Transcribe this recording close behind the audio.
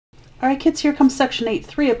All right, kids, here comes section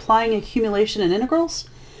 8.3, applying accumulation and integrals.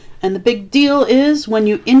 And the big deal is when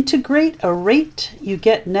you integrate a rate, you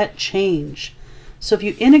get net change. So if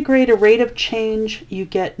you integrate a rate of change, you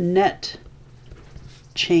get net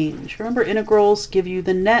change. Remember, integrals give you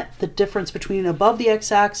the net, the difference between above the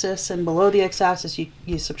x-axis and below the x-axis,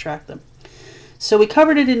 you subtract them. So we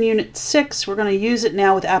covered it in Unit 6. We're going to use it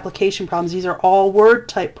now with application problems. These are all word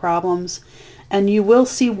type problems. And you will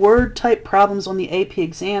see word type problems on the AP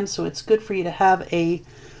exam, so it's good for you to have a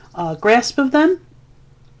grasp of them.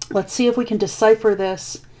 Let's see if we can decipher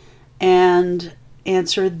this and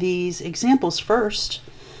answer these examples first.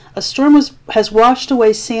 A storm has washed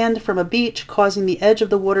away sand from a beach, causing the edge of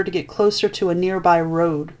the water to get closer to a nearby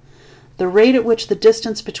road. The rate at which the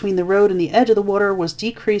distance between the road and the edge of the water was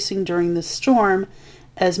decreasing during the storm,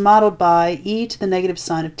 as modeled by e to the negative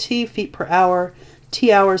sign of t feet per hour,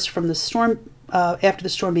 t hours from the storm after the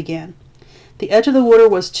storm began. The edge of the water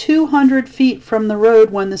was 200 feet from the road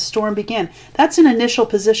when the storm began. That's an initial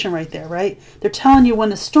position right there, right? They're telling you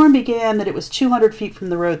when the storm began that it was 200 feet from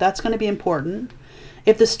the road. That's going to be important.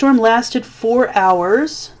 If the storm lasted 4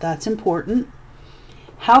 hours, that's important.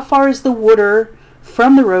 How far is the water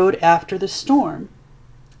from the road after the storm?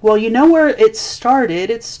 Well, you know where it started.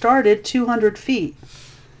 It started 200 feet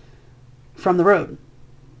from the road,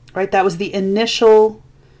 right? That was the initial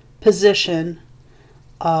position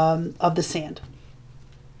of the sand.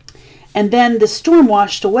 And then the storm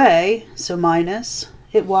washed away, so minus,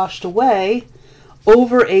 it washed away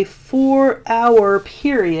over a 4-hour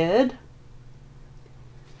period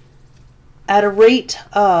at a rate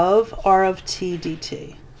of r of t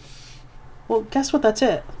dt. Well, guess what? That's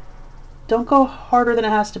it. Don't go harder than it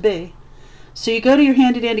has to be. So you go to your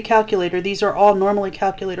handy dandy calculator. These are all normally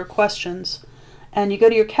calculator questions. And you go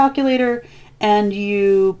to your calculator and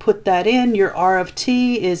you put that in. Your r of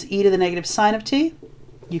t is e to the negative sign of t.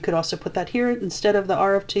 You could also put that here instead of the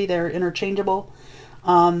r of t. They're interchangeable.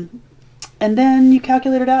 And then you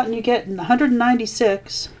calculate it out and you get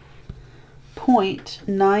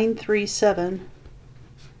 196.937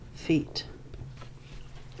 feet.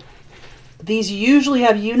 These usually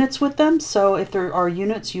have units with them, so if there are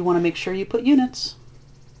units, you want to make sure you put units.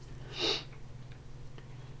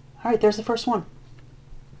 All right, there's the first one.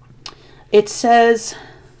 It says,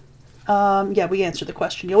 yeah, we answered the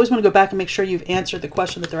question. You always want to go back and make sure you've answered the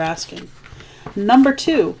question that they're asking. Number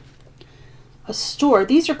 2, a store.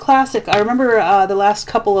 These are classic. I remember the last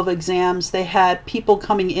couple of exams, they had people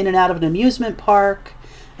coming in and out of an amusement park,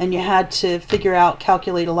 and you had to figure out,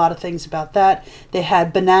 calculate a lot of things about that. They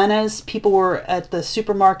had bananas. People were at the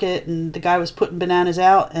supermarket, and the guy was putting bananas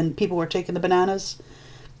out, and people were taking the bananas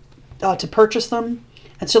to purchase them.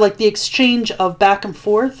 And so like the exchange of back and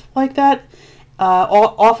forth like that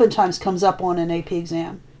oftentimes comes up on an AP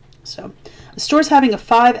exam. So the store's having a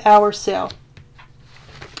 5-hour sale.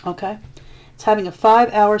 Okay, it's having a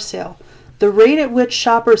 5-hour sale. The rate at which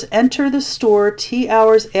shoppers enter the store t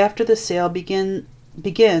hours after the sale begins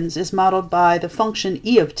is modeled by the function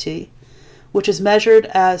e of t, which is measured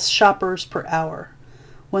as shoppers per hour.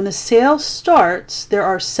 When the sale starts, there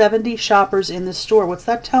are 70 shoppers in the store. What's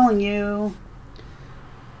that telling you?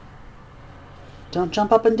 Don't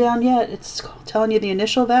jump up and down yet. It's telling you the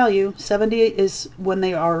initial value. 70 is when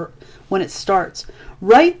it starts.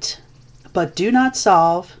 Write, but do not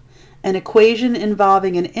solve, an equation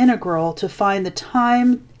involving an integral to find the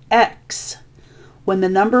time x when the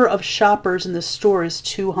number of shoppers in the store is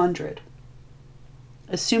 200.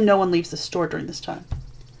 Assume no one leaves the store during this time.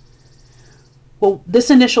 Well,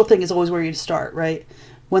 this initial thing is always where you start, right?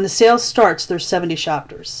 When the sale starts, there's 70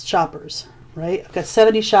 shoppers, right? I've got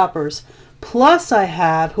 70 shoppers. Plus I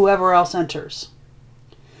have whoever else enters.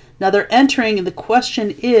 Now they're entering, and the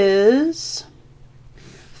question is,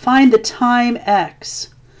 find the time x.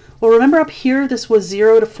 Well, remember up here, this was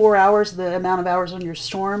 0 to 4 hours, the amount of hours on your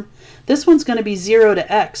storm. This one's going to be 0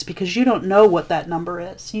 to x because you don't know what that number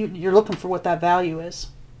is. You're looking for what that value is.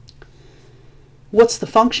 What's the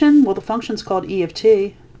function? Well, the function's called e of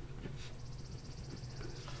t.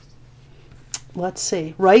 Let's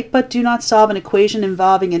see. Write but do not solve an equation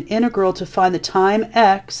involving an integral to find the time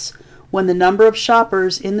x when the number of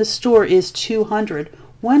shoppers in the store is 200.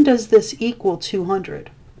 When does this equal 200?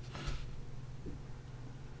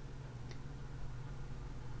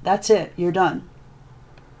 That's it. You're done.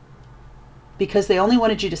 Because they only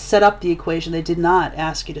wanted you to set up the equation. They did not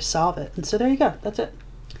ask you to solve it. And so there you go. That's it.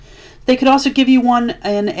 They could also give you one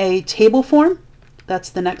in a table form. That's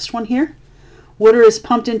the next one here. Water is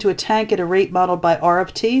pumped into a tank at a rate modeled by r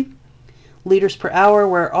of t, liters per hour,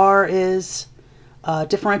 where r is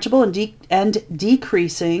differentiable and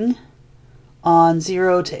decreasing on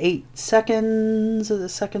 0 to 8 seconds,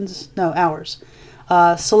 hours.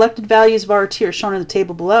 Selected values of RT are shown in the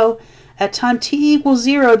table below. At time t equals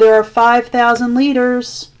 0, there are 5,000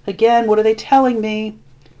 liters. Again, what are they telling me?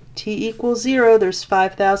 T equals 0, there's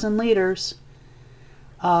 5,000 liters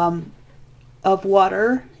of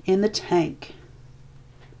water in the tank.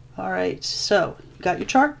 All right, so you got your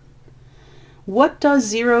chart? What does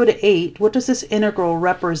 0 to 8, what does this integral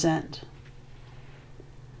represent?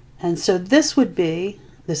 And so this would be,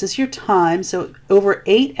 this is your time, so over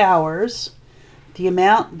 8 hours, the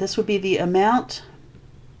amount, this would be the amount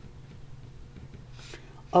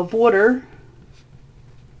of water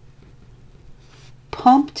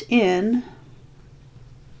pumped in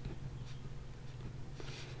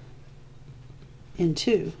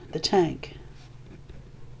into the tank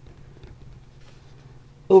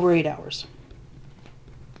over 8 hours.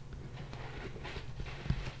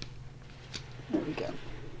 There we go.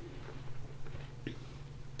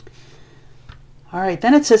 All right,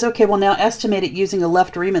 then it says, okay, well now estimate it using a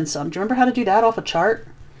left Riemann sum. Do you remember how to do that off a chart?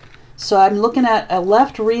 So I'm looking at a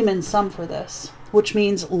left Riemann sum for this, which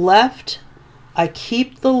means left, I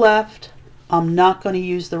keep the left, I'm not going to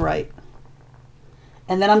use the right.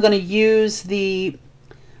 And then I'm going to use the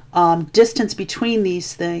distance between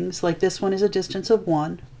these things, like this one is a distance of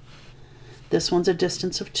 1, this one's a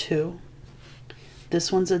distance of 2,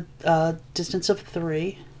 this one's a distance of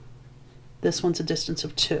 3, this one's a distance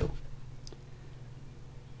of 2.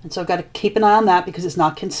 And so I've got to keep an eye on that because it's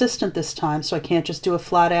not consistent this time, so I can't just do a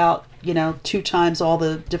flat out, 2 times all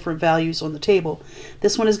the different values on the table.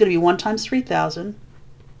 This one is going to be 1 times 3,000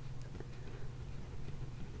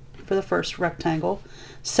 for the first rectangle.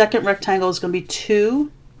 Second rectangle is going to be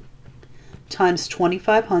 2 times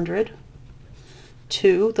 2,500.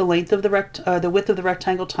 2, the length of the width of the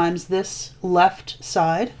rectangle times this left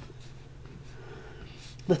side.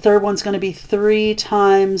 The third one's going to be 3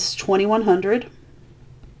 times 2,100.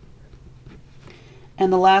 And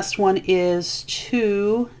the last one is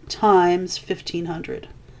 2 times 1,500.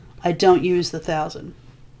 I don't use the 1,000.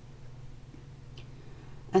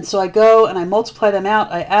 And so I go and I multiply them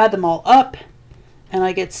out, I add them all up, and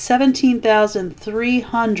I get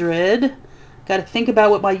 17,300. Got to think about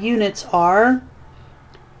what my units are.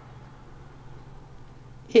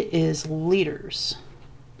 It is liters.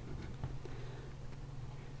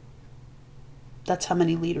 That's how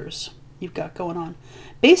many liters you've got going on.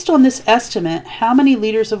 Based on this estimate, how many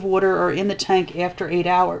liters of water are in the tank after 8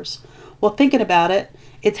 hours? Well, thinking about it,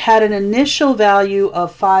 it had an initial value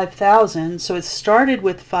of 5,000, so it started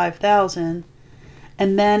with 5,000,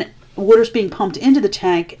 and then water's being pumped into the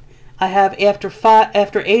tank. I have after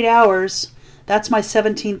 8 hours, that's my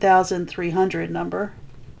 17,300 number.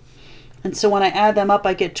 And so when I add them up,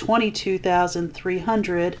 I get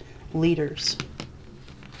 22,300 liters.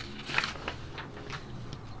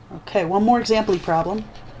 Okay, one more example problem.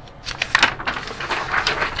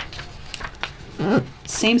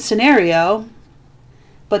 Same scenario,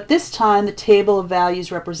 but this time the table of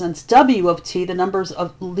values represents W of T, the numbers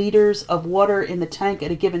of liters of water in the tank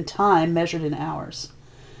at a given time measured in hours.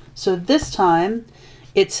 So this time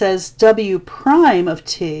it says W prime of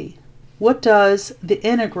T. What does the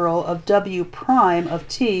integral of W prime of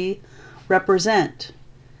T represent?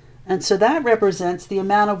 And so that represents the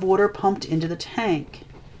amount of water pumped into the tank.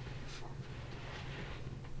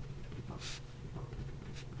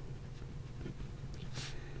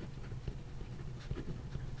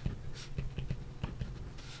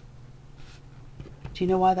 Do you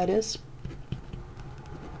know why that is?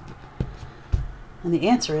 And the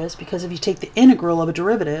answer is because if you take the integral of a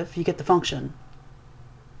derivative, you get the function.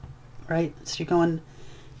 Right? So you're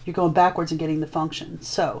going backwards and getting the function.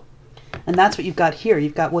 So, and that's what you've got here.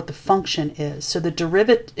 You've got what the function is. So the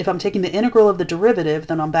derivative, if I'm taking the integral of the derivative,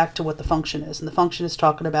 then I'm back to what the function is. And the function is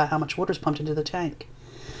talking about how much water is pumped into the tank.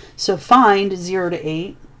 So find 0 to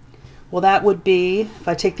 8. Well, that would be, if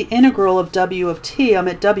I take the integral of W of T, I'm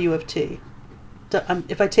at W of T.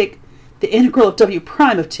 If I take the integral of W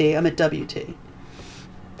prime of T, I'm at WT.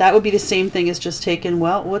 That would be the same thing as just taking,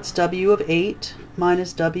 well, what's W of 8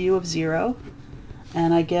 minus W of 0?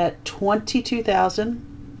 And I get 22,000,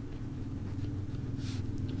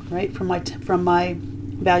 right, from my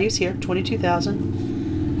values here,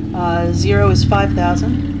 22,000. 0 is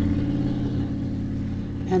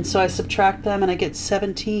 5,000. And so I subtract them and I get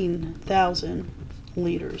 17,000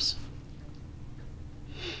 liters.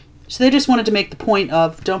 So they just wanted to make the point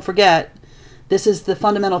of, don't forget, this is the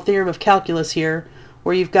fundamental theorem of calculus here,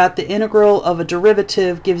 where you've got the integral of a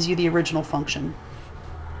derivative gives you the original function.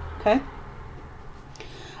 Okay?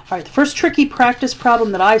 All right, the first tricky practice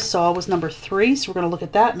problem that I saw was number 3, so we're going to look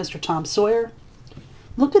at that, Mr. Tom Sawyer.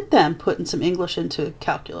 Look at them putting some English into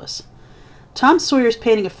calculus. Tom Sawyer's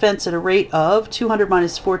painting a fence at a rate of 200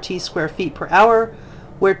 minus 4t square feet per hour,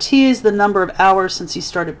 where t is the number of hours since he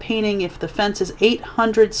started painting. If the fence is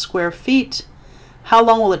 800 square feet, how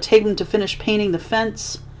long will it take him to finish painting the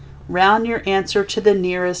fence? Round your answer to the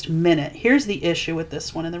nearest minute. Here's the issue with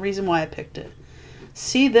this one and the reason why I picked it.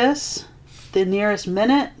 See this? The nearest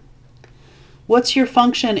minute? What's your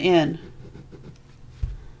function in?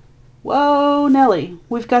 Whoa, Nelly,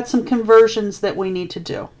 we've got some conversions that we need to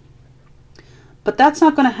do. But that's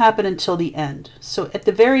not going to happen until the end. So at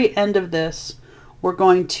the very end of this, we're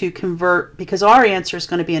going to convert, because our answer is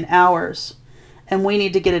going to be in hours, and we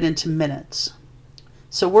need to get it into minutes.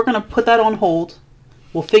 So we're going to put that on hold.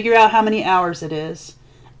 We'll figure out how many hours it is,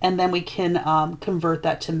 and then we can convert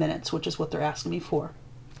that to minutes, which is what they're asking me for.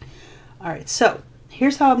 All right, so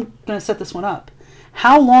here's how I'm going to set this one up.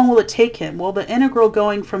 How long will it take him? Well, the integral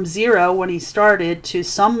going from 0 when he started to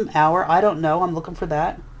some hour, I don't know, I'm looking for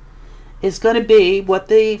that, is going to be what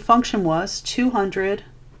the function was, 200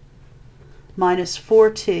 minus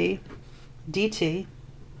 4t dt.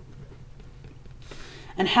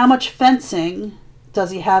 And how much fencing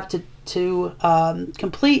does he have to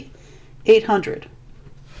complete? 800.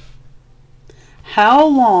 How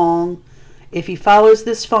long, if he follows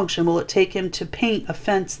this function, will it take him to paint a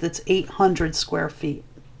fence that's 800 square feet?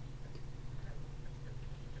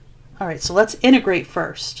 All right, so let's integrate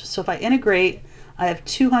first. So if I integrate, I have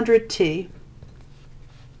 200t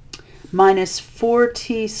minus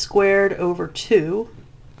 4t squared over 2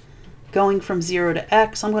 going from 0 to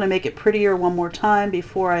x. I'm going to make it prettier one more time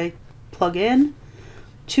before I plug in.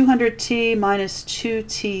 200t minus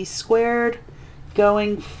 2t squared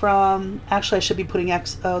going from, actually I should be putting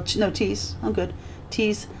x, oh no, t's, I'm good,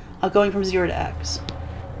 t's going from 0 to x.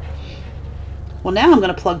 Well, now I'm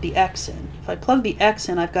going to plug the x in. If I plug the x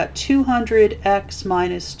in, I've got 200x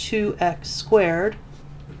minus 2x squared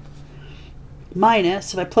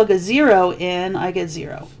minus, if I plug a 0 in, I get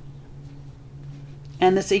 0.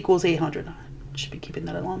 And this equals 800. I should be keeping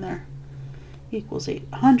that along there. Equals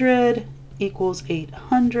 800 equals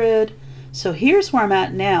 800. So here's where I'm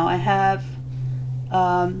at now. I have,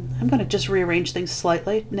 I'm going to just rearrange things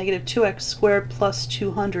slightly. Negative 2x squared plus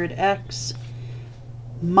 200x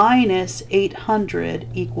minus 800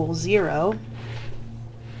 equals 0.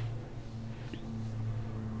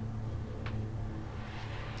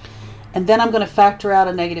 And then I'm going to factor out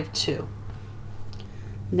a negative 2.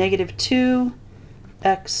 Negative 2x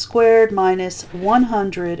squared minus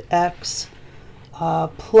 100x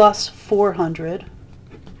plus 400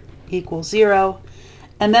 equals 0.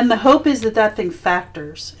 And then the hope is that that thing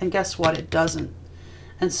factors. And guess what? It doesn't.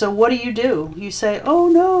 And so what do? You say, oh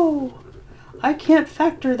no, I can't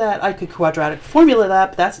factor that. I could quadratic formula that,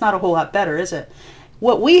 but that's not a whole lot better, is it?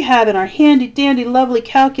 What we have in our handy dandy lovely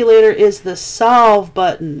calculator is the solve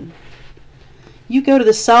button. You go to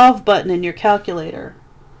the solve button in your calculator.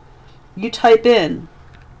 You type in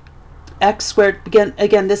x squared,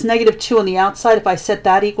 again this negative 2 on the outside, if I set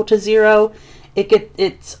that equal to 0,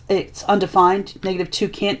 it's undefined. Negative 2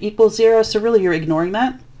 can't equal 0, so really you're ignoring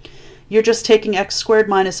that. You're just taking x squared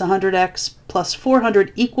minus 100x plus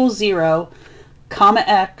 400 equals 0, comma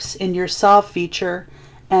x in your solve feature,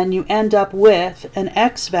 and you end up with an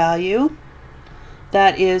x value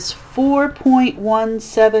that is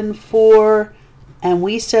 4.174, and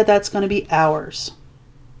we said that's going to be hours.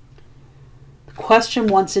 The question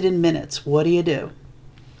wants it in minutes. What do?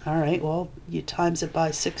 All right, well, you times it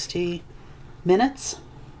by 60 minutes.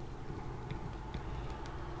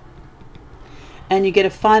 And you get a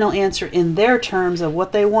final answer in their terms of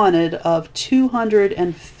what they wanted of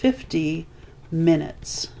 250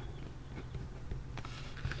 minutes.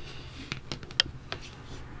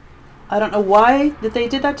 I don't know why that they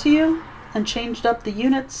did that to you and changed up the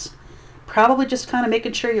units. Probably just kind of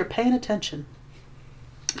making sure you're paying attention.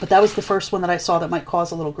 But that was the first one that I saw that might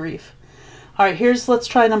cause a little grief. All right, let's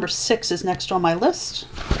try number 6 is next on my list.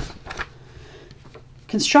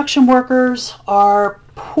 Construction workers are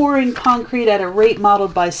pouring concrete at a rate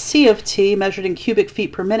modeled by C of T, measured in cubic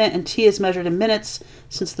feet per minute, and T is measured in minutes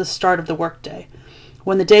since the start of the workday.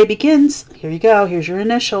 When the day begins, here you go, here's your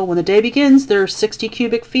initial. When the day begins, there are 60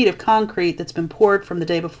 cubic feet of concrete that's been poured from the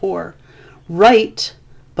day before. Write,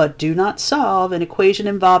 but do not solve, an equation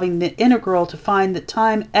involving the integral to find the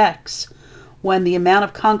time x when the amount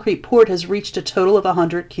of concrete poured has reached a total of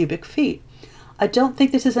 100 cubic feet. I don't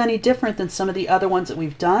think this is any different than some of the other ones that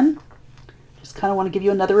we've done. Just kind of want to give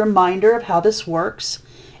you another reminder of how this works.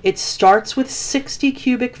 It starts with 60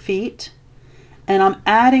 cubic feet, and I'm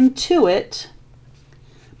adding to it,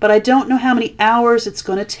 but I don't know how many hours it's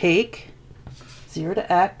going to take. 0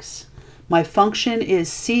 to x My function is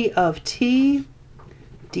c of t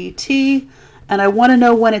dt, and I want to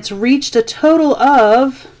know when it's reached a total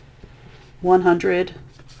of 100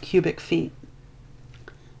 cubic feet.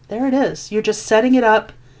 There it is. You're just setting it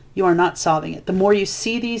up. You are not solving it. The more you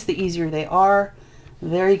see these, the easier they are.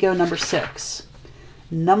 There you go, number 6.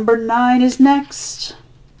 Number 9 is next.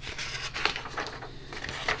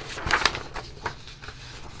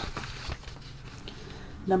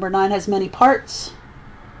 Number 9 has many parts.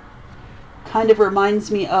 Kind of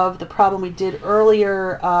reminds me of the problem we did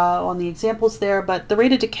earlier on the examples there, but the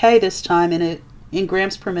rate of decay this time in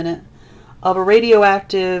grams per minute of a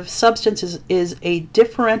radioactive substance is a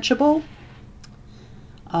differentiable,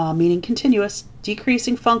 meaning continuous,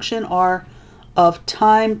 decreasing function r of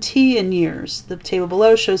time t in years. The table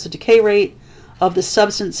below shows the decay rate of the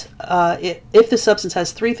substance if the substance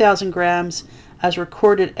has 3,000 grams as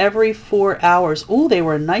recorded every 4 hours. Ooh, they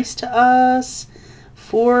were nice to us.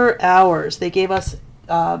 4 hours. They gave us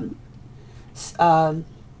the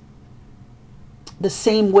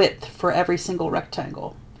same width for every single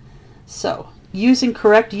rectangle. So, using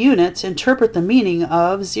correct units, interpret the meaning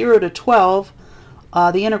of 0 to 12,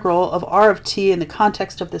 the integral of r of t in the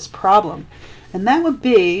context of this problem. And that would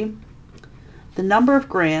be the number of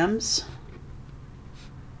grams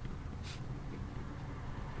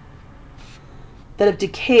that have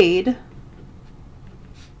decayed,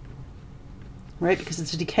 right, because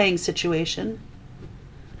it's a decaying situation,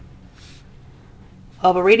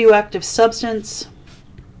 of a radioactive substance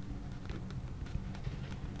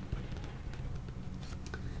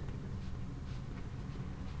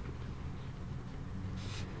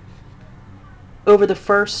over the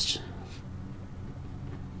first,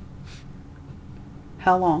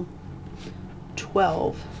 how long?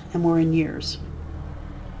 12, and we're in years.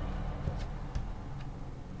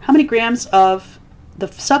 How many grams of the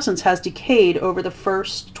substance has decayed over the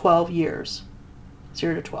first 12 years?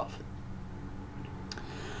 0 to 12.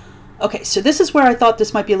 Okay, so this is where I thought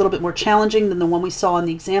this might be a little bit more challenging than the one we saw in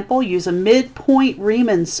the example. Use a midpoint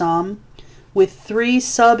Riemann sum with 3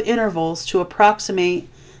 subintervals to approximate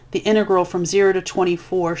the integral from 0 to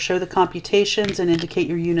 24. Show the computations and indicate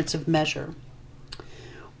your units of measure.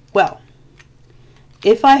 Well,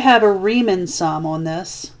 if I have a Riemann sum on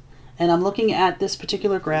this, and I'm looking at this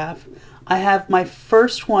particular graph, I have my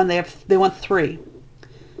first one, they want 3.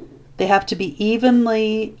 They have to be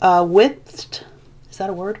evenly widthed. Is that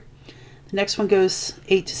a word? The next one goes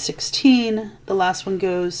 8 to 16. The last one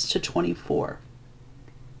goes to 24.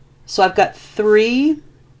 So I've got 3,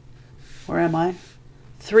 where am I?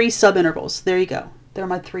 3 subintervals. There you go. There are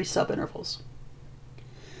my 3 subintervals.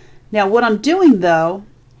 Now what I'm doing though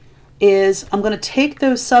is I'm going to take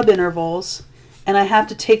those subintervals and I have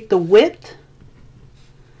to take the width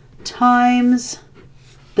times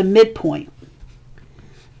the midpoint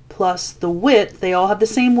plus the width, they all have the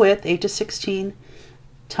same width, 8 to 16,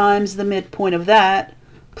 times the midpoint of that,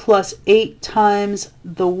 plus 8 times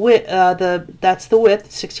the width, that's the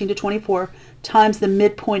width, 16 to 24, times the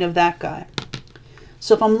midpoint of that guy.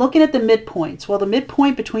 So if I'm looking at the midpoints, well, the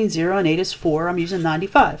midpoint between 0 and 8 is 4, I'm using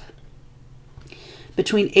 95.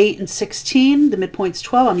 Between 8 and 16, the midpoint's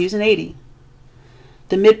 12, I'm using 80.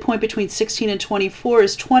 The midpoint between 16 and 24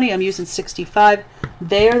 is 20, I'm using 65.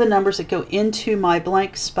 They are the numbers that go into my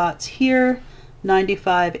blank spots here,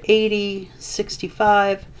 95, 80,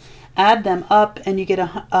 65. Add them up and you get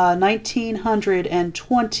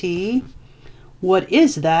 1920. What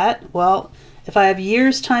is that? Well, if I have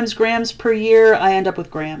years times grams per year, I end up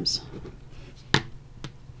with grams.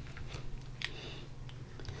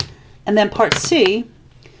 And then part C,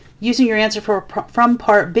 using your answer from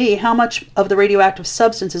part B, how much of the radioactive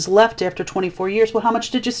substance is left after 24 years? Well, how much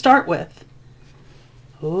did you start with?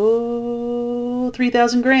 Oh,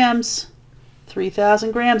 3,000 grams.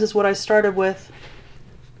 3,000 grams is what I started with.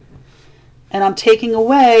 And I'm taking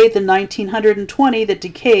away the 1920 that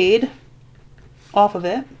decayed off of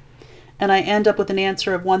it. And I end up with an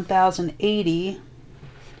answer of 1,080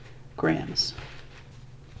 grams.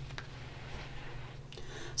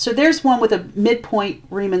 So there's one with a midpoint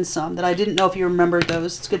Riemann sum that I didn't know if you remembered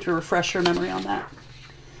those. It's good to refresh your memory on that.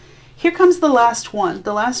 Here comes the last one.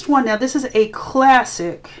 The last one, now this is a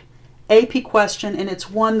classic AP question, and it's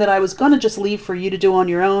one that I was going to just leave for you to do on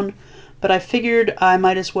your own, but I figured I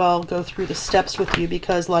might as well go through the steps with you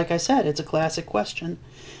because, like I said, it's a classic question.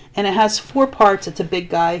 And it has 4 parts. It's a big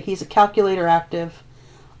guy. He's a calculator active,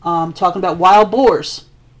 talking about wild boars.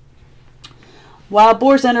 Wild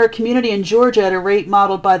boars enter a community in Georgia at a rate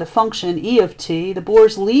modeled by the function E of t. The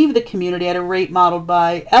boars leave the community at a rate modeled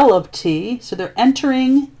by L of t. So they're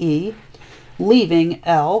entering E, leaving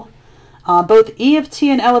L. Both E of t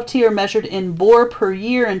and L of t are measured in Bohr per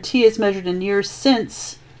year, and t is measured in years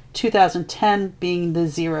since 2010 being the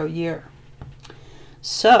 0 year.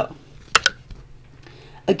 So,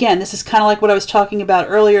 again, this is kind of like what I was talking about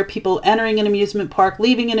earlier, people entering an amusement park,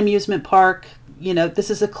 leaving an amusement park. You know, this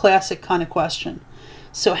is a classic kind of question.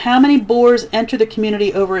 So how many Boers enter the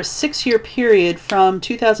community over a 6-year period from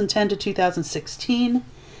 2010 to 2016?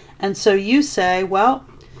 And so you say, well,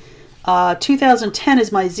 2010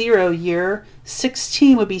 is my 0 year,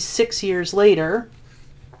 16 would be 6 years later.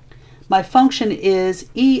 My function is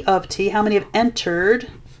E of t, how many have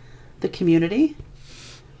entered the community.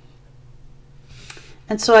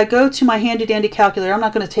 And so I go to my handy dandy calculator. I'm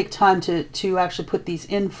not going to take time to actually put these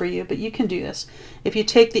in for you, but you can do this. If you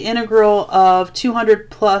take the integral of 200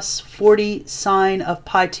 plus 40 sine of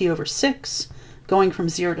pi t over 6, going from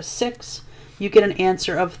 0 to 6, you get an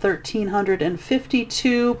answer of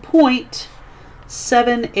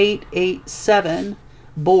 1352.7887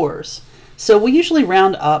 Boers. So we usually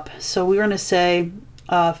round up. So we're going to say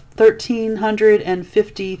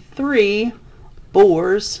 1353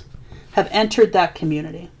 Boers have entered that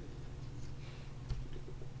community.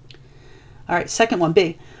 All right, second one,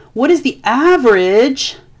 B. What is the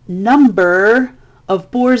average number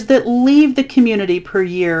of Boers that leave the community per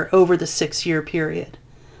year over the 6-year period?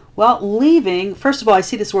 Well, leaving, first of all, I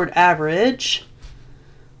see this word average.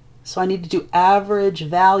 So I need to do average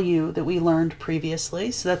value that we learned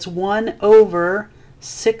previously. So that's 1 over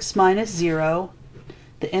 6 minus 0,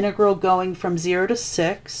 the integral going from 0 to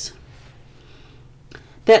 6.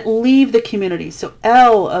 That leave the community. So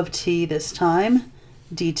L of t this time,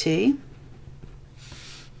 dt.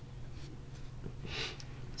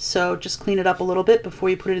 So just clean it up a little bit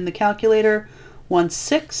before you put it in the calculator.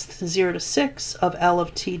 1/6, 0 to 6 of L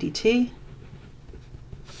of t dt.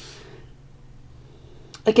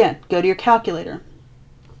 Again, go to your calculator.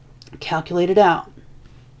 Calculate it out.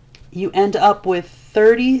 You end up with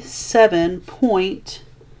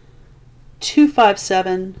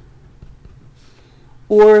 37.257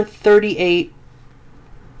 or 38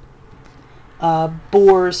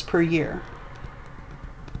 Boers per year.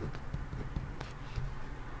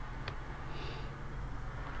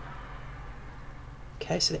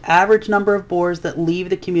 Okay, so the average number of Boers that leave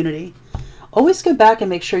the community. Always go back and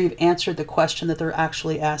make sure you've answered the question that they're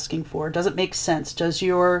actually asking for. Does it make sense? Does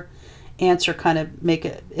your answer kind of make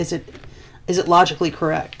it, is it logically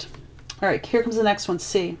correct? All right, here comes the next one,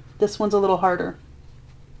 C. This one's a little harder.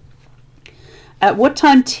 At what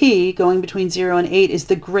time t, going between 0 and 8, is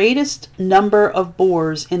the greatest number of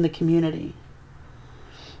Boers in the community?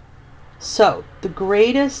 So the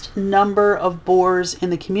greatest number of Boers in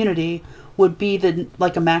the community would be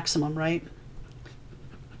like a maximum, right?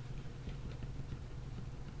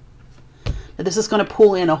 Now this is going to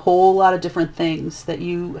pull in a whole lot of different things that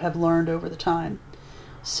you have learned over the time.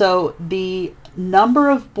 So the number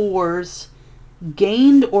of Boers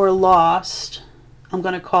gained or lost, I'm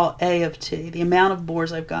going to call A of t, the amount of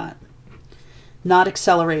Boers I've got, not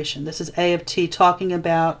acceleration. This is A of t talking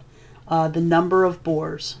about the number of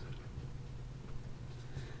Boers,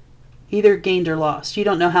 either gained or lost. You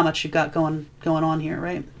don't know how much you've got going on here,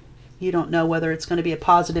 right? You don't know whether it's going to be a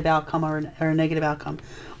positive outcome or a negative outcome.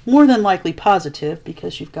 More than likely positive,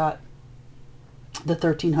 because you've got the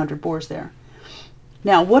 1,300 Boers there.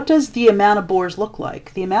 Now, what does the amount of Boers look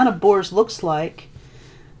like? The amount of Boers looks like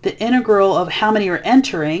the integral of how many are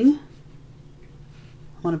entering.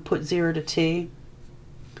 I'm going to put 0 to t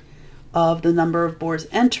of the number of Boers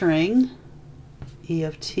entering, E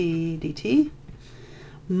of t dt,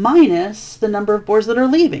 minus the number of Boers that are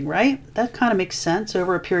leaving, right? That kind of makes sense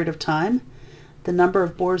over a period of time. The number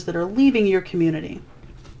of Boers that are leaving your community.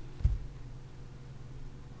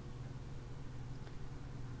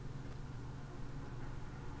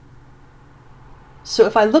 So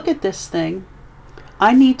if I look at this thing,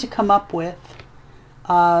 I need to come up with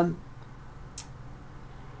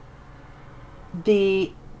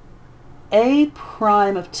the A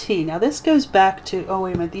prime of t. Now this goes back to, oh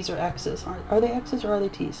wait a minute, these are x's. Are they x's or are they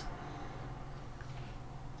t's?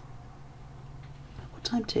 What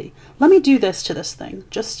time t? Let me do this to this thing,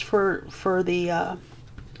 just for the,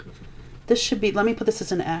 this should be, let me put this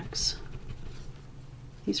as an x.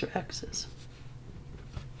 These are x's.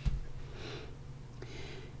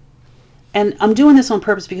 And I'm doing this on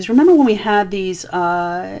purpose because remember when we had these,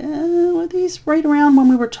 were these right around when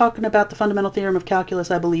we were talking about the fundamental theorem of calculus?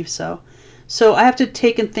 I believe so. So I have to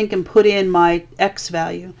take and think and put in my x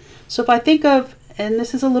value. So if I think of, and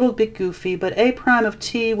this is a little bit goofy, but A prime of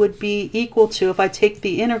t would be equal to, if I take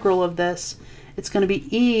the integral of this, it's going to be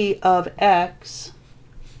e of x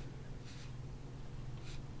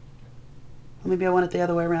Maybe I want it the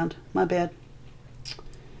other way around. My bad.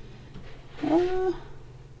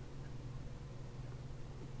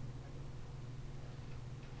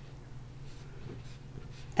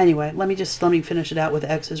 Anyway, let me finish it out with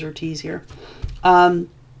X's or T's here. I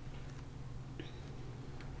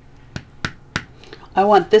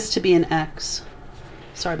want this to be an X.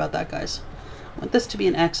 Sorry about that, guys. I want this to be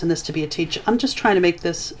an X and this to be a T. I'm just trying to make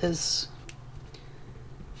this as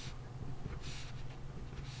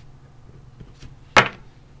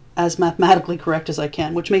mathematically correct as I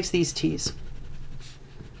can, which makes these T's.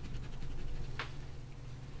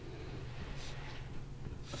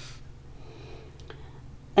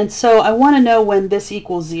 And so I want to know when this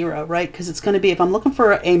equals 0, right? Because it's going to be, if I'm looking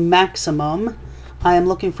for a maximum, I am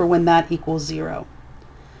looking for when that equals 0.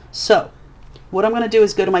 So what I'm going to do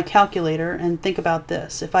is go to my calculator and think about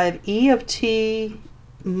this. If I have E of t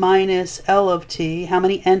minus L of t, how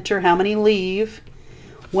many enter, how many leave,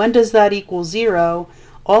 when does that equal 0?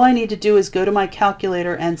 All I need to do is go to my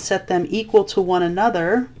calculator and set them equal to one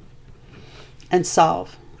another and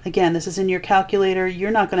solve. Again, this is in your calculator. You're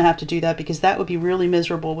not going to have to do that because that would be really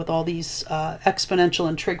miserable with all these exponential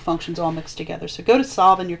and trig functions all mixed together. So go to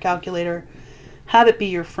solve in your calculator, have it be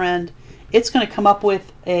your friend. It's going to come up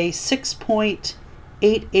with a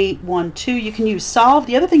 6.8812. You can use solve.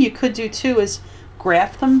 The other thing you could do too is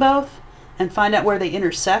graph them both and find out where they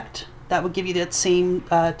intersect. That would give you that same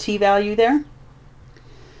t value there.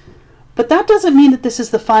 But that doesn't mean that this is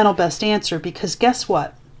the final best answer, because guess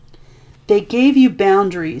what? They gave you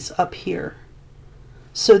boundaries up here.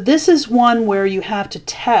 So this is one where you have to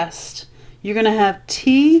test. You're going to have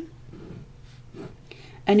t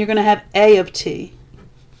and you're going to have a of t.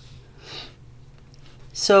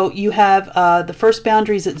 So you have the first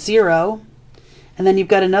boundary is at 0, and then you've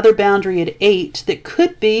got another boundary at 8 that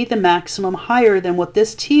could be the maximum higher than what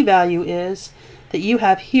this t value is that you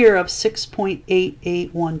have here of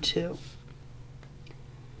 6.8812.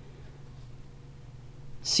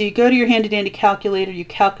 So you go to your handy dandy calculator, you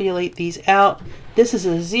calculate these out. This is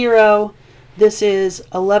a 0, this is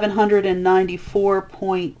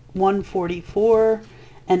 1194.144,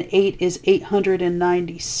 and 8 is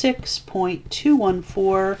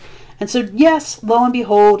 896.214. And so yes, lo and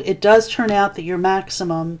behold, it does turn out that your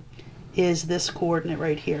maximum is this coordinate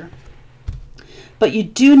right here. But you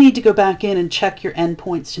do need to go back in and check your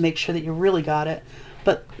endpoints to make sure that you really got it.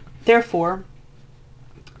 But therefore,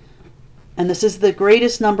 and this is the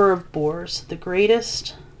greatest number of Bohrs, the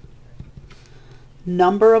greatest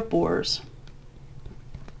number of Bohrs,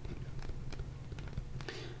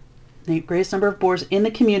 the greatest number of Bohrs in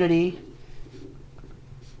the community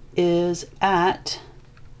is at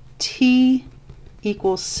t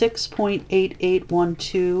equals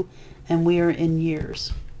 6.8812, and we are in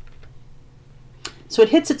years. So it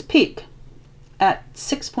hits its peak at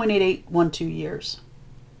 6.8812 years,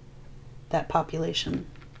 that population.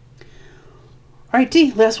 All right,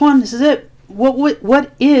 D, last one. This is it.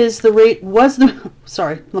 What is the rate?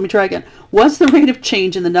 Sorry, let me try again. Was the rate of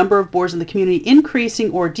change in the number of Bohrs in the community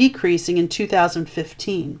increasing or decreasing in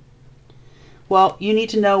 2015? Well, you need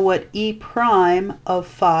to know what E prime of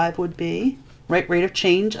 5 would be, right? Rate of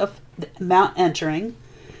change of the amount entering,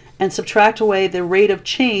 and subtract away the rate of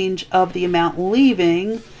change of the amount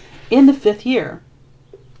leaving in the 5th year.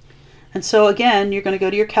 And so again, you're going to go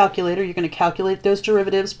to your calculator. You're going to calculate those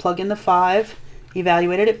derivatives, plug in the 5,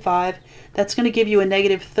 evaluate it at 5. That's going to give you a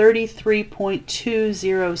negative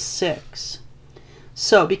 33.206.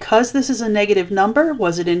 So because this is a negative number,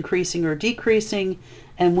 was it increasing or decreasing?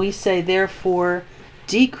 And we say therefore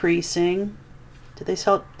decreasing. Did they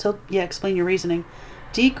yeah, explain your reasoning.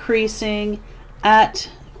 Decreasing at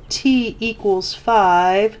t equals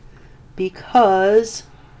 5 because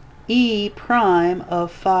E prime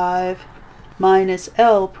of 5 minus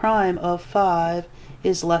L prime of 5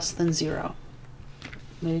 is less than 0.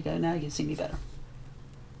 There you go. Now you can see me better.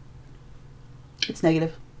 It's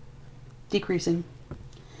negative. Decreasing.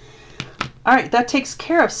 All right, that takes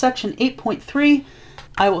care of section 8.3.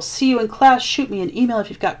 I will see you in class. Shoot me an email if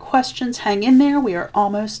you've got questions. Hang in there. We are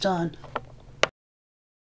almost done.